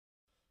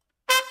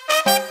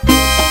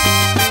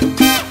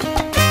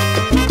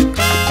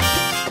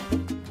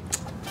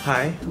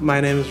Hi, my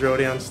name is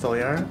Rodion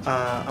Stolyar.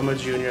 I'm a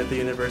junior at the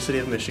University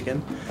of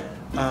Michigan.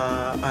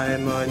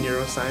 I'm a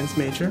neuroscience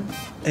major,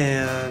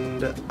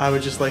 and I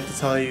would just like to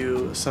tell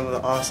you some of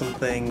the awesome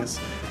things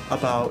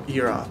about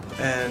Europe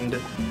and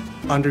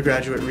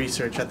undergraduate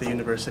research at the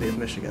University of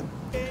Michigan.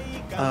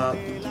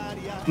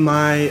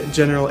 My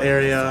general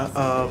area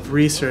of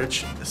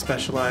research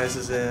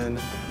specializes in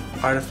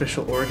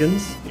artificial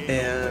organs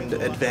and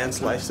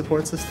advanced life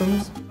support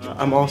systems.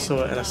 I'm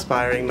also an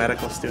aspiring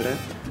medical student,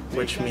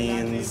 which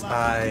means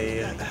I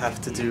have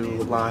to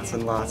do lots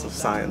and lots of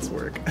science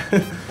work.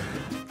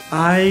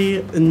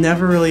 I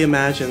never really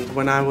imagined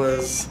when I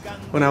was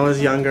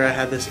younger. I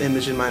had this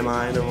image in my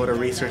mind of what a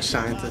research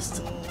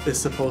scientist is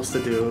supposed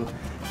to do,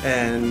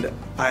 and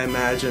I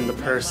imagined a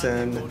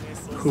person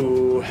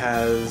who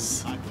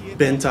has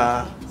been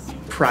to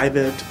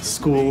private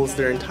schools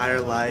their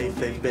entire life.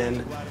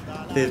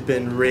 They've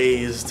been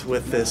raised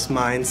with this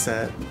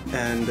mindset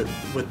and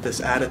with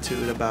this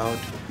attitude about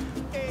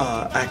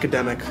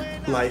academic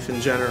life in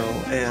general,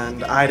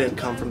 and I didn't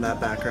come from that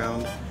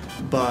background.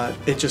 But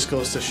it just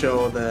goes to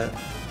show that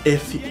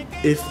if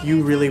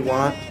you really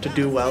want to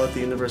do well at the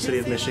University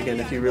of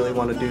Michigan, if you really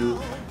want to do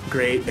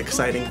great,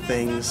 exciting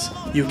things,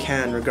 you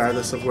can,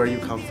 regardless of where you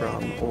come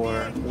from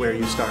or where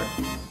you start.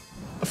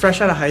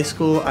 Fresh out of high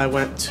school, I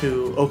went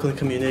to Oakland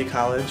Community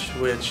College,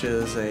 which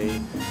is a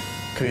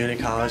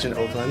community college in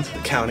Oakland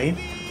County.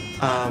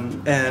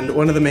 And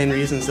one of the main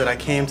reasons that I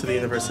came to the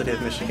University of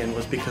Michigan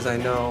was because I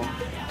know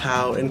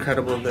how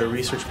incredible their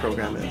research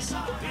program is.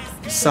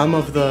 Some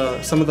of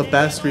the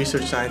best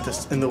research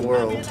scientists in the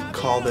world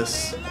call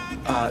this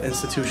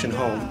institution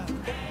home,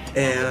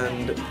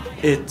 and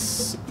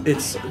it's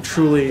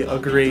truly a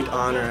great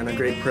honor and a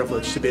great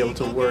privilege to be able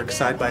to work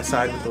side by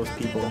side with those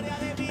people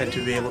and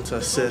to be able to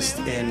assist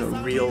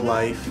in real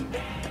life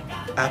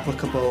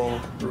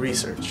applicable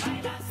research.